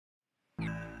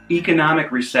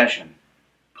economic recession,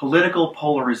 political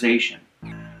polarization,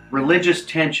 religious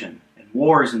tension and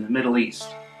wars in the Middle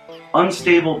East,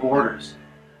 unstable borders,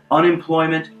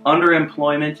 unemployment,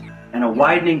 underemployment, and a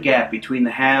widening gap between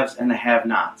the haves and the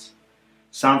have-nots.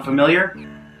 Sound familiar?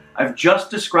 I've just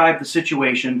described the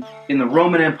situation in the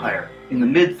Roman Empire in the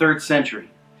mid-3rd century,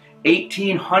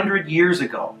 1800 years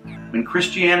ago, when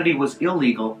Christianity was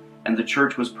illegal and the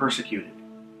church was persecuted.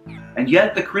 And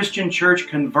yet the Christian church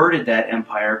converted that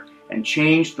empire and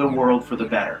changed the world for the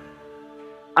better.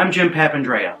 I'm Jim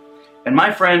Papandrea, and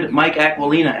my friend Mike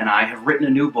Aquilina and I have written a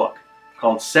new book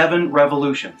called 7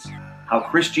 Revolutions: How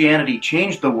Christianity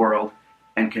Changed the World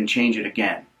and Can Change It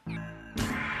Again.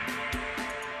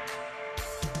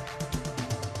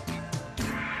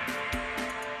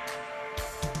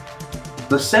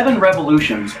 The 7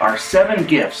 revolutions are 7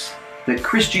 gifts that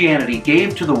Christianity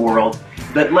gave to the world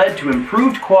that led to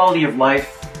improved quality of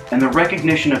life and the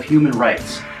recognition of human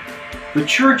rights. The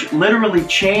church literally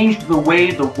changed the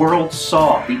way the world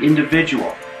saw the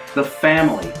individual, the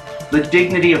family, the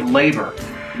dignity of labor,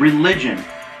 religion,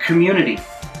 community,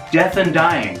 death and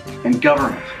dying, and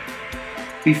government.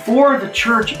 Before the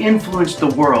church influenced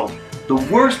the world, the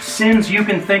worst sins you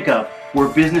can think of were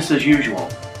business as usual.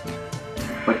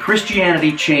 But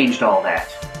Christianity changed all that.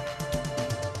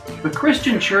 The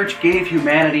Christian church gave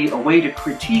humanity a way to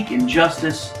critique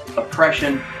injustice,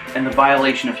 oppression, and the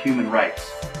violation of human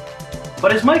rights.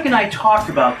 But as Mike and I talked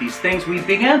about these things, we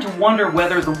began to wonder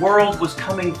whether the world was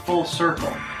coming full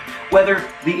circle, whether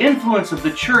the influence of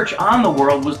the church on the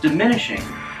world was diminishing,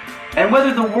 and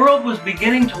whether the world was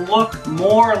beginning to look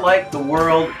more like the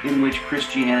world in which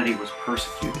Christianity was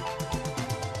persecuted.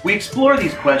 We explore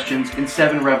these questions in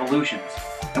 7 Revolutions,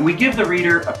 and we give the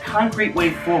reader a concrete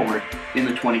way forward in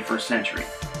the 21st century.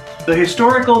 The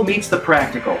historical meets the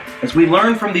practical, as we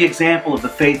learn from the example of the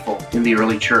faithful in the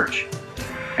early church.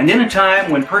 And in a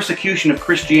time when persecution of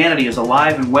Christianity is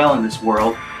alive and well in this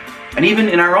world, and even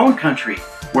in our own country,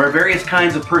 where various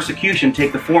kinds of persecution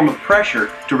take the form of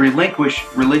pressure to relinquish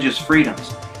religious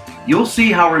freedoms, you'll see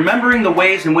how remembering the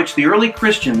ways in which the early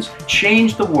Christians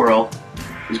changed the world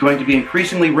is going to be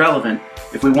increasingly relevant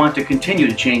if we want to continue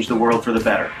to change the world for the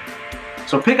better.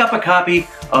 So pick up a copy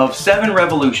of 7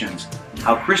 Revolutions: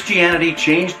 How Christianity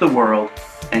Changed the World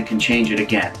and Can Change It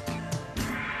Again.